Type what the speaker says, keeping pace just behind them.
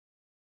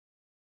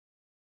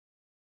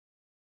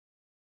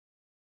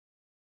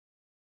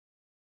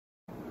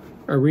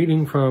A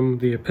reading from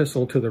the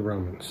Epistle to the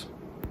Romans.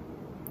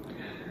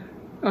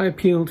 I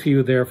appeal to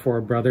you,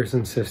 therefore, brothers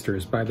and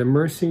sisters, by the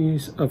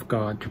mercies of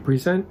God, to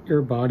present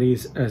your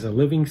bodies as a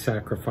living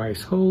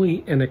sacrifice,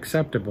 holy and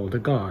acceptable to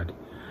God,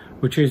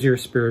 which is your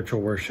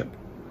spiritual worship.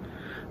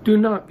 Do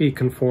not be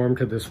conformed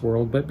to this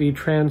world, but be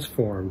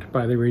transformed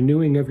by the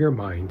renewing of your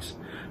minds,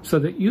 so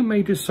that you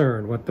may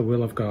discern what the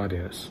will of God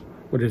is,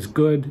 what is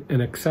good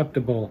and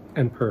acceptable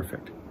and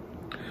perfect.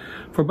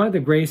 For by the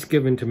grace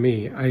given to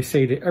me, I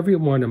say to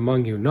everyone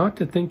among you not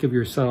to think of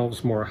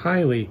yourselves more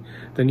highly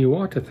than you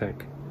ought to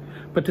think,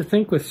 but to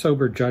think with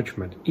sober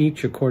judgment,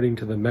 each according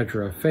to the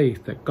measure of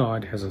faith that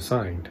God has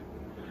assigned.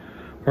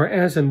 For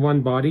as in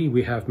one body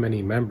we have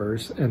many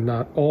members, and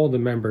not all the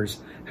members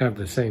have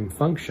the same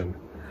function,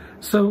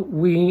 so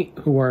we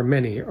who are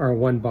many are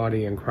one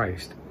body in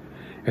Christ,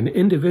 and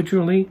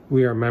individually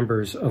we are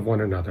members of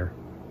one another.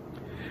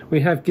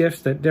 We have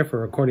gifts that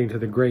differ according to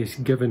the grace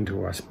given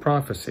to us: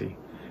 prophecy,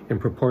 in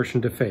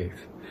proportion to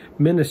faith;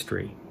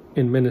 ministry,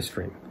 in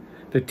ministering;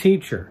 the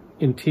teacher,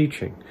 in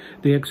teaching;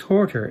 the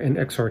exhorter, in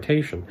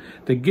exhortation;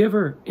 the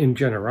giver, in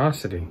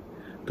generosity;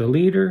 the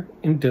leader,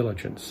 in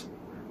diligence;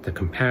 the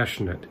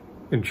compassionate,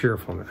 in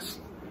cheerfulness.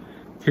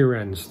 Here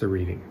ends the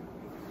reading.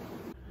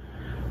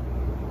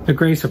 The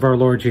grace of our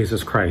Lord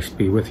Jesus Christ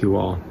be with you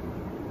all.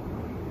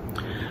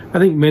 I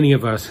think many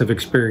of us have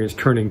experienced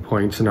turning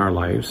points in our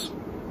lives,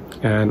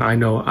 and I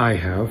know I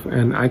have,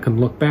 and I can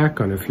look back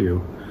on a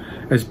few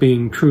as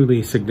being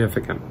truly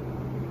significant.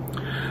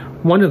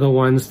 One of the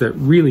ones that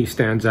really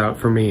stands out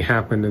for me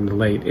happened in the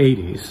late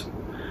 80s.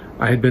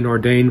 I had been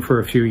ordained for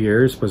a few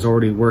years, was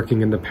already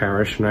working in the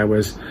parish, and I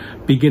was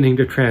beginning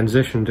to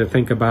transition to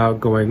think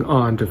about going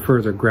on to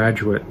further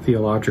graduate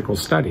theological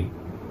study.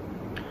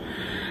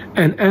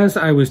 And as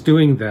I was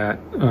doing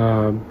that,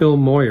 Bill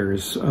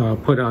Moyers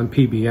put on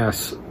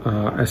PBS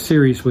a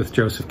series with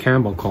Joseph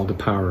Campbell called The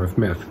Power of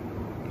Myth.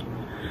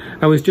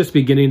 I was just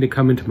beginning to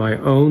come into my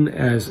own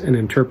as an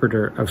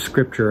interpreter of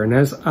Scripture, and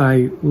as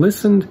I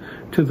listened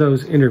to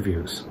those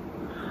interviews,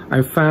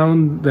 I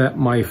found that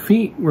my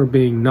feet were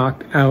being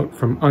knocked out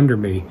from under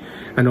me,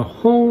 and a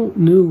whole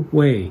new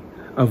way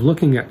of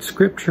looking at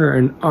Scripture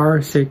and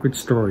our sacred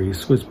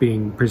stories was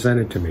being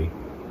presented to me.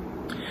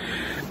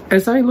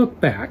 As I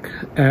look back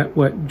at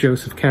what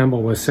Joseph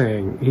Campbell was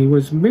saying, he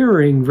was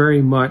mirroring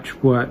very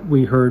much what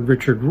we heard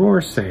Richard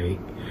Rohr say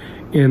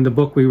in the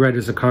book we read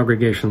as a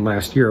congregation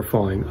last year,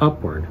 Falling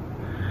Upward,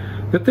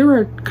 that there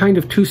are kind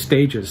of two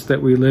stages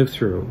that we live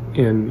through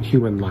in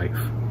human life.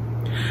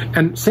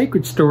 And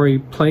sacred story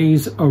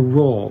plays a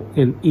role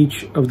in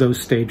each of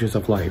those stages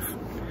of life.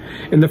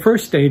 In the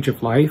first stage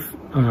of life,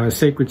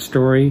 sacred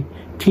story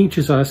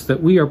teaches us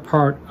that we are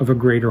part of a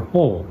greater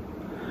whole,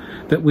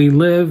 that we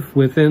live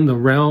within the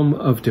realm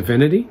of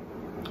divinity,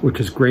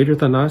 which is greater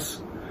than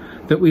us,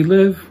 that we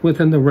live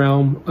within the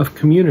realm of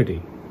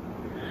community.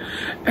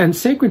 And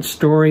sacred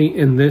story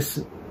in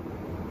this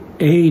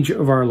age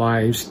of our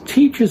lives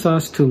teaches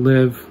us to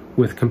live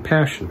with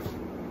compassion.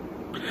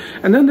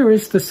 And then there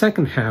is the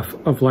second half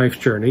of life's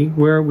journey,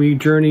 where we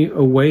journey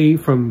away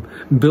from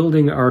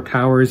building our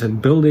towers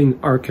and building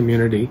our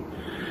community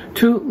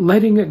to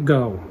letting it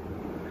go.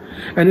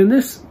 And in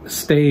this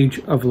stage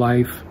of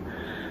life,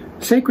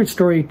 sacred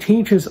story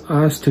teaches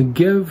us to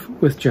give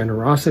with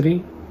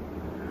generosity,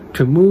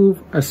 to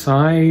move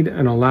aside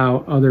and allow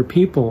other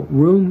people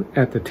room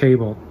at the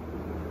table,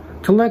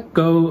 to let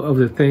go of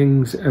the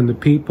things and the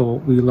people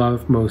we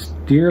love most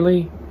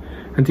dearly,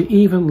 and to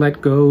even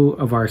let go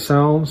of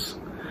ourselves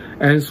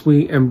as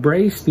we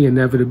embrace the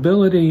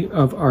inevitability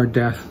of our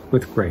death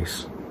with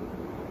grace.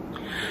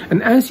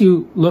 And as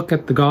you look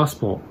at the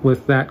gospel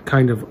with that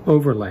kind of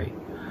overlay,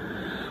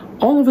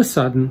 all of a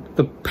sudden,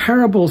 the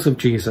parables of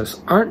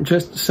Jesus aren't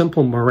just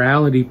simple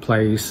morality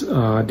plays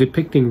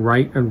depicting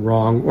right and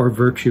wrong or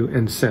virtue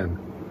and sin,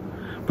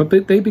 but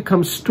they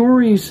become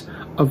stories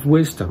of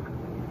wisdom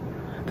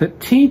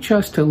that teach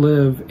us to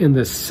live in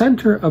the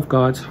center of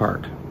God's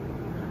heart,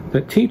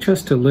 that teach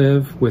us to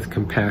live with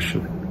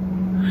compassion.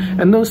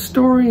 And those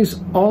stories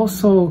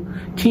also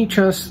teach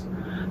us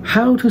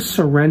how to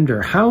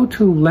surrender, how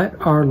to let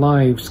our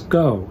lives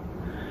go,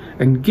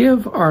 and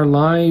give our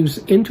lives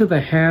into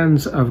the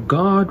hands of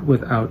God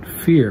without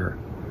fear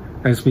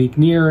as we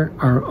near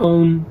our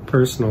own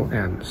personal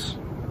ends.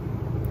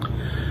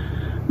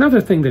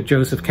 Another thing that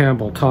Joseph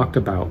Campbell talked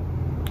about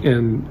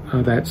in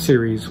that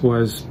series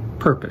was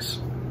purpose.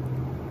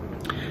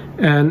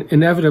 And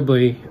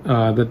inevitably,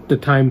 the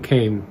time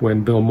came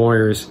when Bill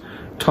Moyers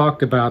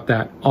talked about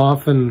that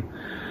often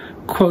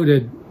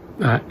quoted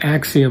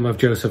axiom of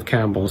Joseph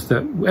Campbell's,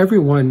 that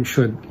everyone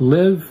should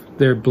live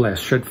their bliss,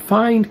 should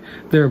find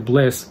their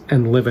bliss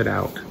and live it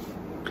out.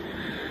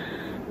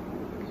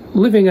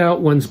 Living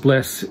out one's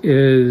bliss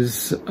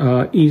is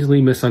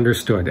easily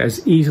misunderstood as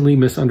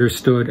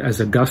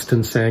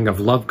Augustine saying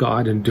of love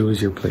God and do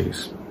as you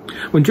please.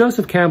 When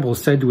Joseph Campbell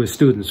said to his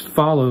students,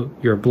 "Follow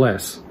your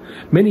bliss,"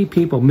 many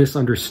people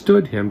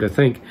misunderstood him to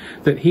think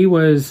that he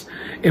was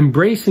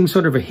embracing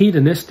sort of a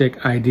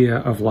hedonistic idea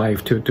of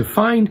life, to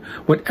find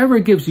whatever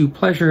gives you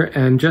pleasure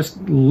and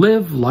just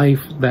live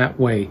life that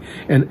way,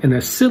 and in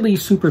a silly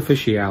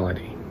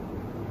superficiality.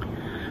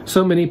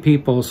 So many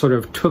people sort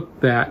of took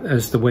that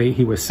as the way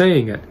he was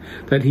saying it,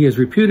 that he is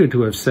reputed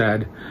to have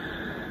said,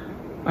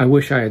 "I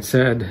wish I had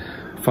said,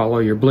 follow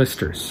your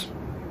blisters."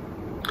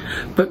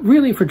 But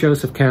really for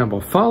Joseph Campbell,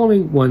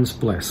 following one's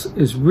bliss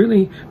is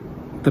really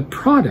the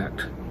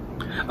product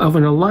of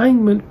an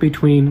alignment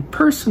between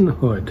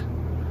personhood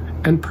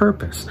and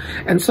purpose.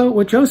 And so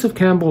what Joseph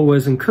Campbell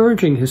was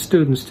encouraging his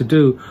students to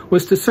do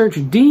was to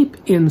search deep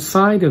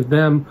inside of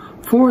them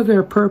for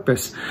their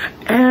purpose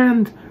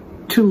and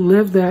to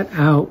live that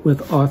out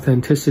with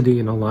authenticity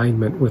and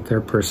alignment with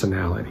their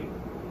personality.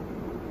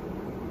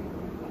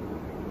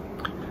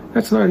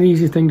 That's not an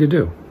easy thing to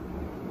do.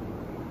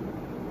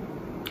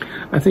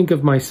 I think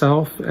of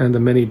myself and the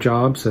many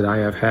jobs that I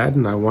have had,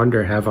 and I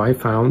wonder, have I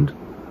found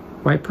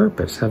my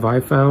purpose? Have I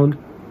found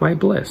my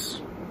bliss?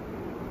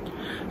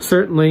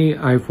 Certainly,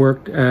 I've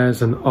worked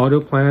as an auto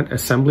plant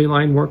assembly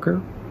line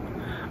worker.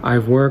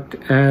 I've worked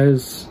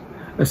as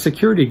a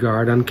security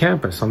guard on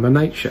campus on the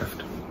night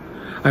shift.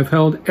 I've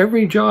held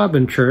every job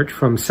in church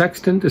from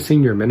sexton to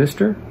senior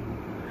minister.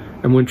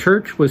 And when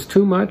church was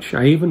too much,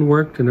 I even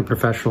worked in a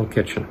professional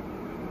kitchen.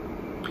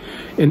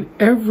 In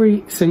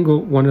every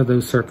single one of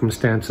those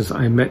circumstances,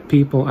 I met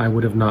people I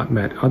would have not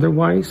met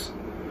otherwise.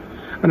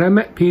 And I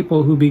met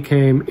people who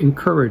became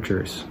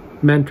encouragers,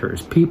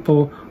 mentors,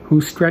 people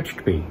who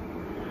stretched me,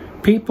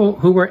 people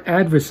who were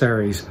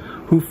adversaries,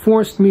 who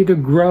forced me to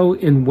grow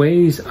in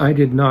ways I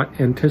did not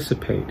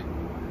anticipate.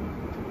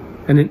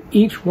 And in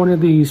each one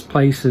of these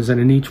places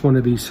and in each one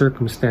of these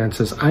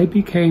circumstances, I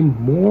became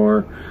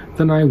more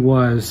than I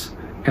was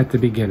at the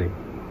beginning.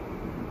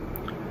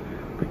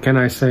 But can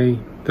I say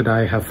that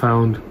I have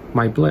found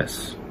my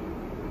bliss?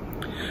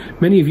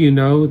 Many of you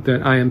know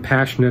that I am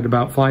passionate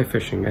about fly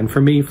fishing, and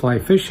for me, fly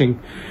fishing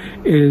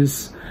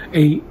is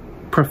a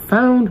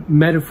profound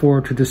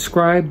metaphor to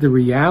describe the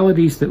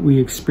realities that we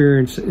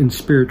experience in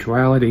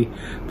spirituality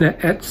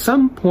that at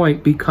some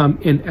point become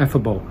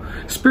ineffable.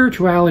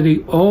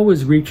 Spirituality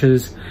always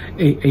reaches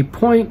a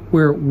point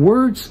where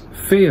words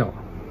fail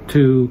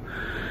to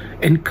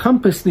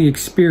encompass the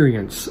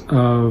experience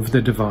of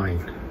the divine.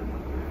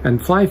 And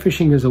fly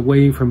fishing is a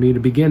way for me to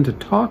begin to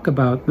talk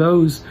about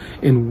those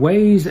in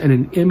ways and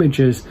in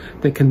images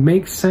that can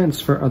make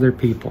sense for other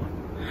people.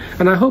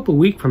 And I hope a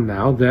week from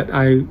now that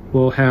I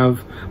will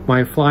have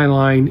my fly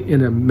line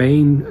in a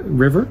main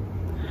river.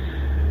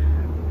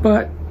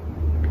 But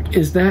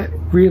is that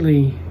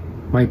really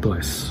my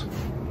bliss?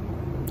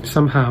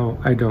 Somehow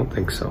I don't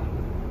think so.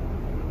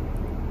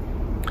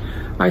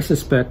 I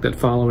suspect that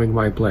following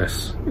my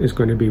bliss is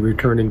going to be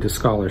returning to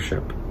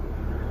scholarship,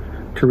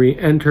 to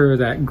re-enter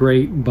that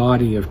great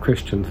body of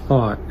Christian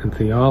thought and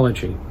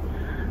theology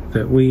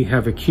that we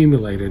have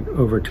accumulated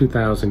over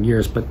 2,000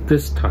 years, but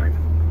this time,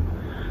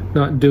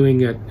 not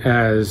doing it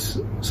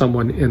as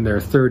someone in their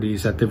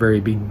 30s at the very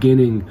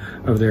beginning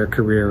of their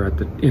career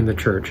in the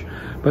church,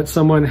 but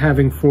someone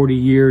having 40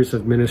 years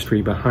of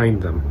ministry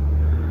behind them,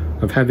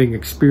 of having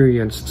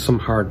experienced some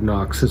hard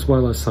knocks as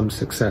well as some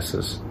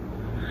successes.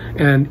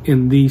 And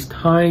in these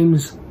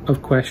times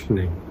of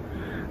questioning,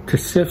 to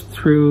sift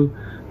through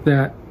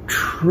that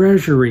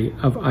treasury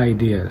of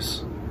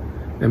ideas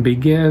and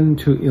begin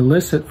to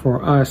elicit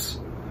for us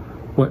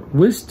what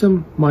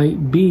wisdom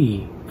might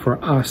be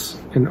for us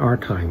in our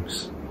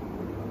times.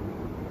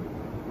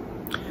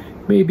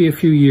 Maybe a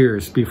few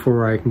years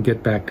before I can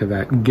get back to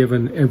that,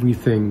 given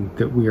everything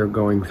that we are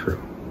going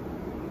through.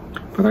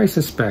 But I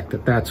suspect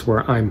that that's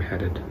where I'm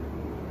headed.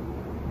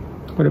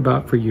 What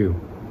about for you?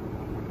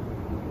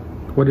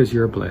 What is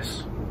your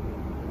bliss?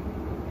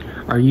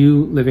 Are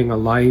you living a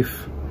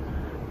life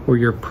where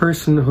your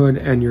personhood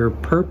and your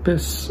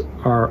purpose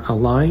are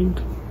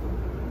aligned?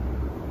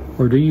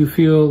 Or do you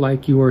feel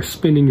like you are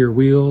spinning your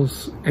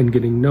wheels and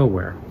getting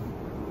nowhere?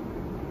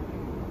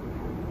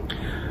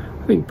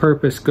 I think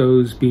purpose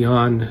goes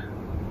beyond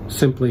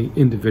simply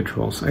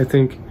individuals. I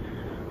think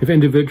if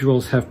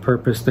individuals have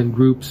purpose, then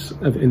groups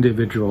of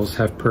individuals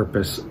have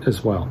purpose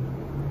as well.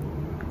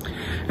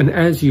 And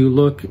as you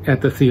look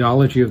at the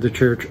theology of the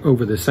church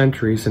over the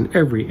centuries, in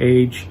every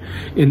age,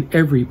 in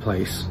every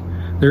place,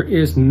 there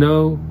is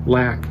no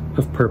lack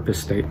of purpose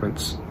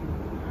statements.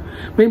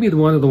 Maybe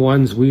one of the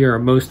ones we are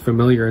most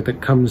familiar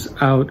that comes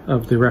out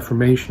of the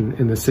Reformation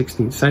in the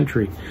 16th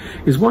century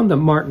is one that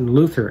Martin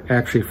Luther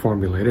actually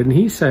formulated. And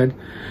he said,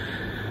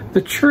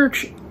 the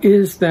church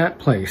is that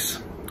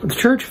place. The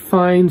church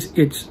finds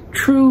its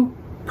true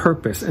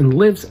purpose and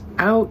lives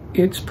out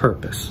its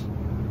purpose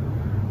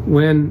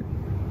when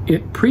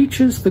it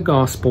preaches the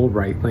gospel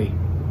rightly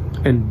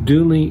and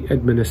duly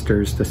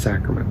administers the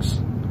sacraments.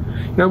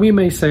 Now we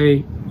may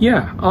say,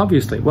 yeah,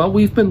 obviously. Well,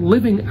 we've been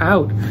living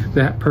out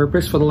that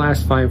purpose for the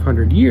last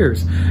 500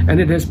 years, and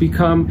it has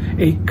become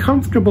a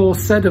comfortable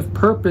set of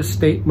purpose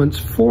statements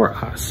for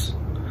us.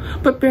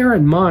 But bear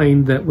in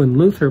mind that when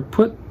Luther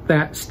put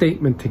that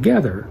statement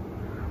together,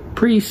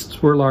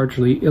 priests were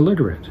largely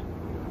illiterate.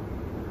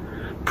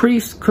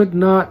 Priests could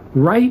not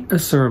write a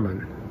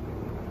sermon,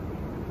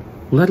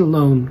 let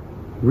alone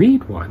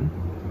read one.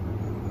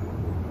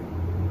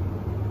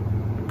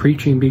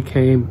 Preaching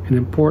became an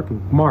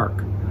important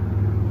mark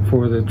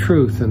for the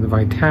truth and the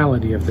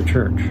vitality of the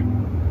church.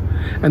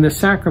 And the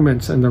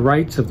sacraments and the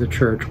rites of the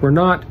church were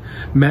not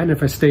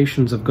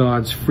manifestations of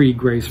God's free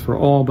grace for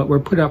all, but were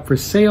put up for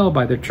sale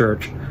by the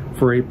church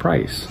for a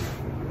price.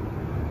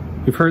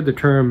 You've heard the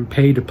term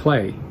pay to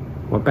play.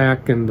 Well,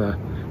 back in the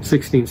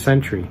 16th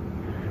century,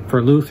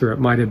 for Luther, it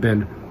might have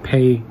been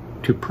pay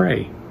to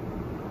pray.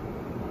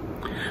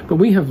 But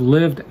we have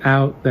lived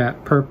out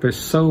that purpose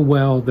so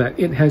well that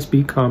it has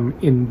become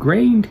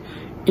ingrained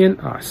in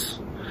us,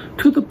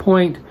 to the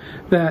point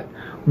that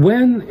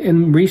when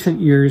in recent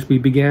years we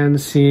began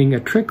seeing a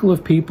trickle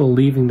of people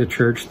leaving the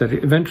church that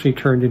eventually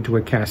turned into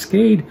a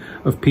cascade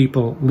of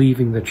people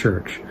leaving the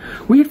church,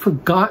 we had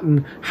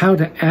forgotten how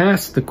to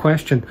ask the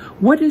question,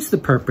 what is the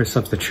purpose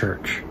of the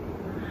church?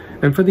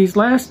 And for these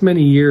last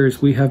many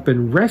years, we have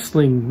been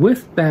wrestling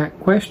with that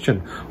question.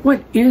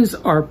 What is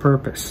our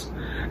purpose?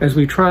 As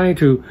we try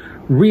to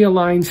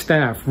realign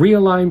staff,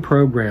 realign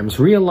programs,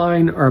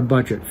 realign our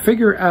budget,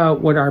 figure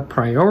out what our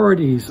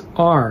priorities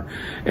are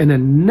in a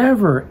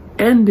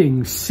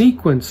never-ending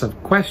sequence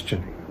of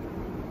questioning.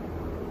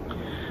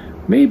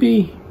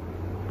 Maybe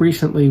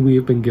recently we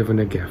have been given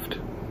a gift.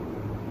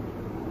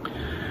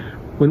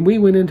 When we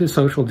went into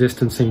social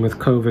distancing with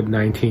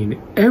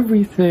COVID-19,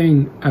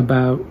 everything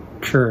about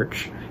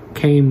church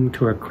came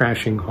to a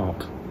crashing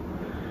halt.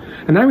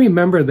 And I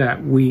remember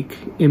that week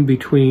in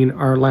between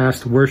our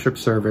last worship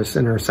service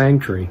in our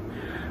sanctuary,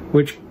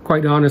 which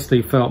quite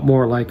honestly felt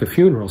more like a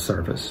funeral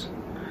service,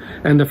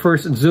 and the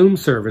first Zoom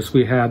service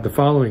we had the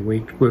following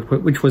week,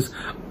 which was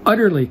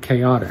utterly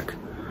chaotic,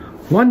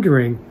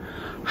 wondering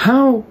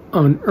how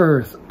on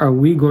earth are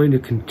we going to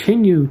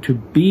continue to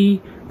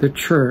be the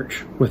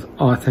church with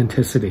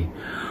authenticity?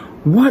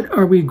 What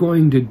are we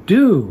going to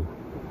do?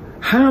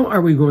 How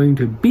are we going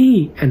to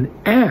be and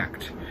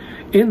act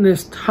in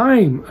this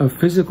time of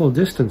physical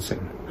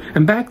distancing?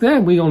 And back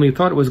then, we only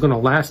thought it was going to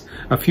last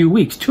a few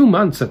weeks, 2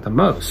 months at the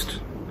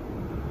most.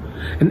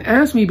 And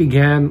as we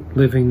began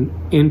living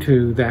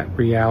into that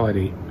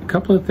reality, a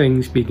couple of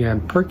things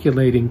began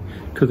percolating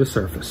to the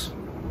surface.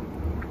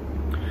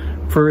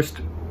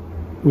 First,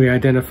 we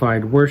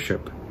identified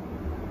worship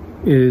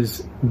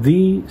is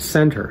the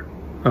center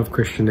of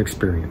Christian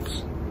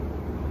experience.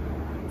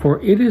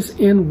 For it is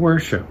in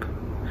worship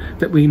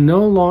that we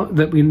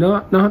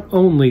not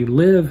only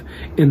live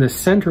in the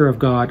center of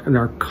God and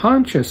are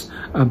conscious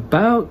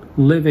about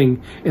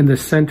living in the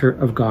center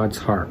of God's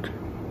heart,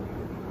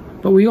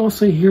 but we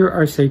also hear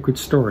our sacred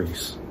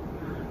stories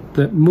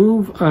that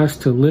move us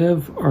to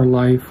live our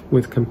life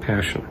with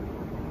compassion.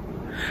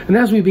 And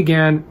as we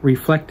began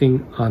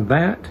reflecting on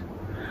that,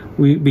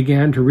 we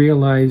began to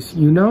realize,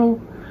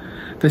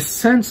 the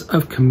sense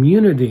of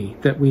community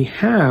that we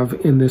have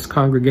in this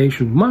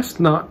congregation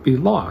must not be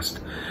lost.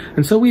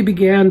 And so we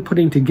began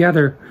putting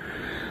together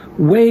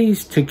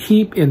ways to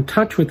keep in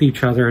touch with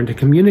each other and to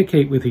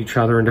communicate with each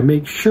other and to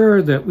make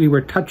sure that we were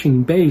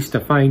touching base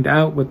to find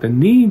out what the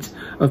needs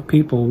of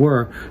people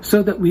were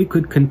so that we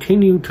could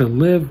continue to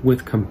live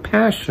with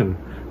compassion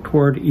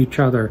toward each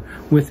other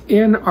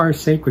within our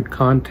sacred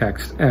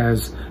context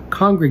as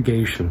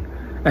congregation,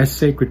 as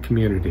sacred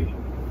community.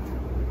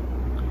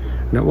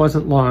 And it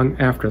wasn't long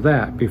after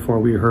that before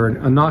we heard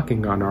a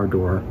knocking on our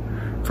door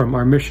from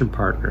our mission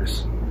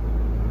partners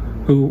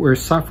who were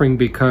suffering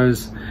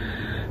because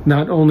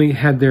not only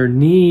had their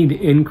need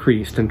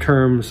increased in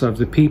terms of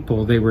the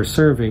people they were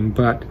serving,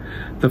 but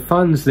the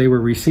funds they were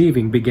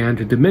receiving began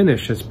to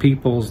diminish as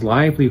people's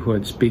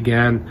livelihoods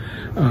began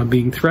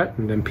being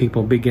threatened and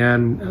people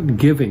began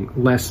giving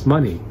less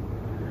money.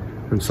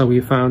 And so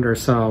we found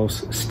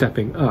ourselves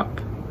stepping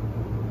up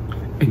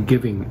and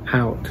giving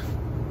out.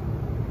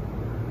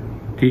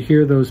 Do you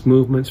hear those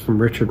movements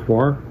from Richard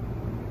Rohr,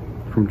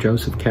 from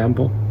Joseph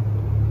Campbell,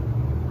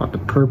 about the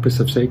purpose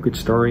of Sacred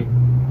Story?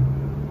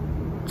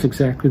 It's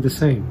exactly the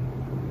same.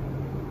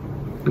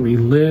 We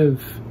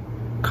live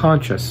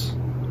conscious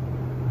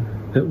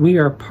that we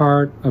are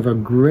part of a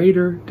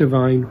greater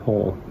divine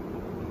whole.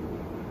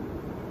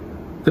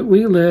 That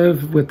we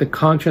live with the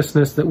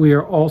consciousness that we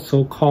are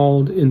also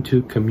called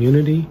into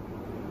community,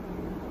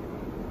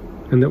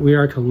 and that we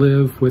are to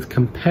live with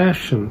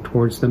compassion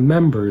towards the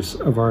members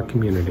of our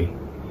community.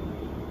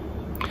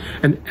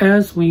 And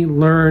as we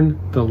learn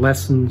the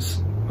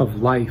lessons of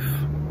life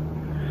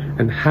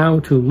and how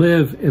to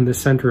live in the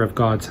center of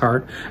God's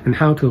heart and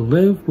how to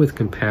live with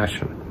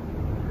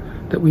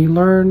compassion, that we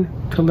learn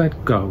to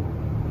let go,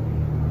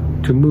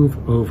 to move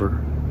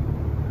over,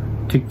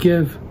 to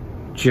give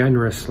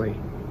generously,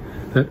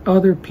 that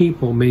other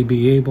people may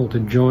be able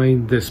to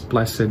join this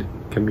blessed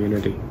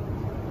community.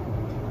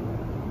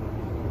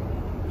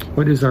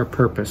 What is our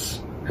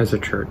purpose as a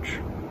church?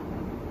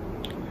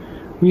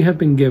 We have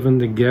been given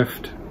the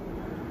gift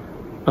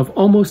of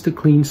almost a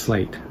clean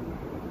slate,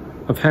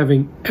 of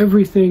having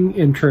everything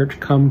in church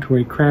come to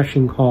a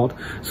crashing halt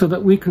so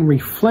that we can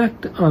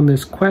reflect on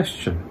this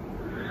question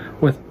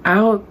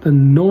without the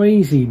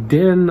noisy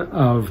din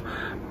of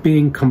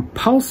being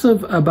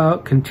compulsive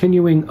about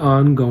continuing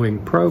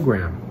ongoing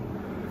program,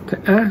 to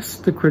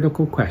ask the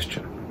critical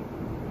question: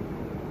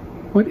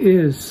 what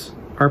is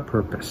our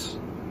purpose?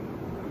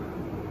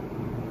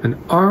 And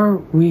are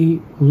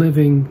we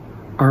living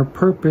our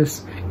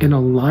purpose in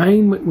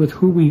alignment with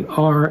who we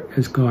are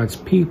as God's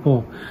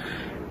people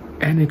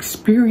and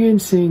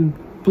experiencing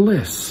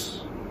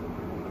bliss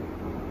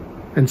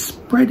and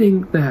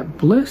spreading that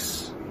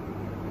bliss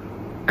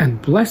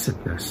and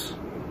blessedness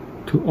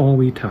to all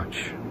we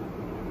touch?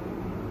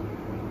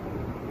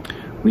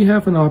 We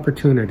have an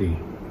opportunity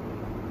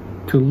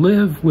to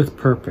live with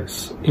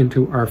purpose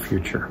into our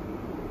future,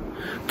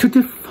 to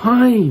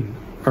define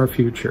our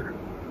future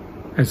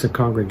as a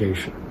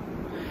congregation,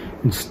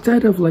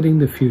 instead of letting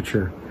the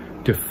future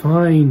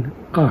define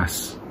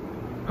us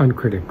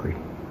uncritically.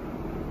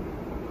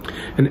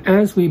 And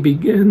as we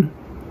begin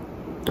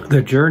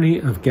the journey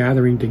of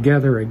gathering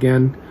together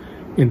again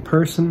in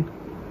person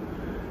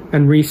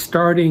and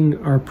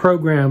restarting our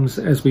programs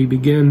as we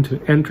begin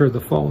to enter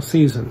the fall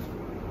season,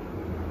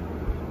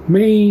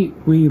 may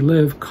we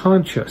live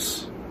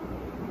conscious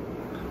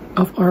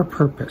of our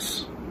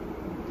purpose,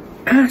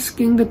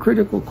 asking the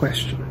critical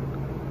question,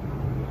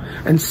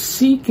 and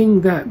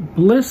seeking that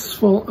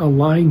blissful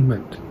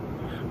alignment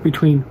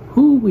between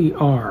who we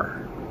are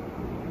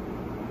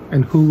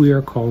and who we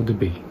are called to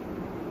be.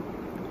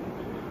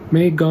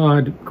 May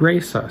God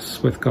grace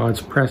us with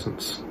God's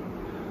presence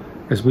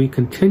as we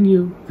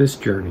continue this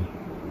journey.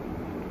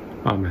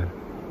 Amen.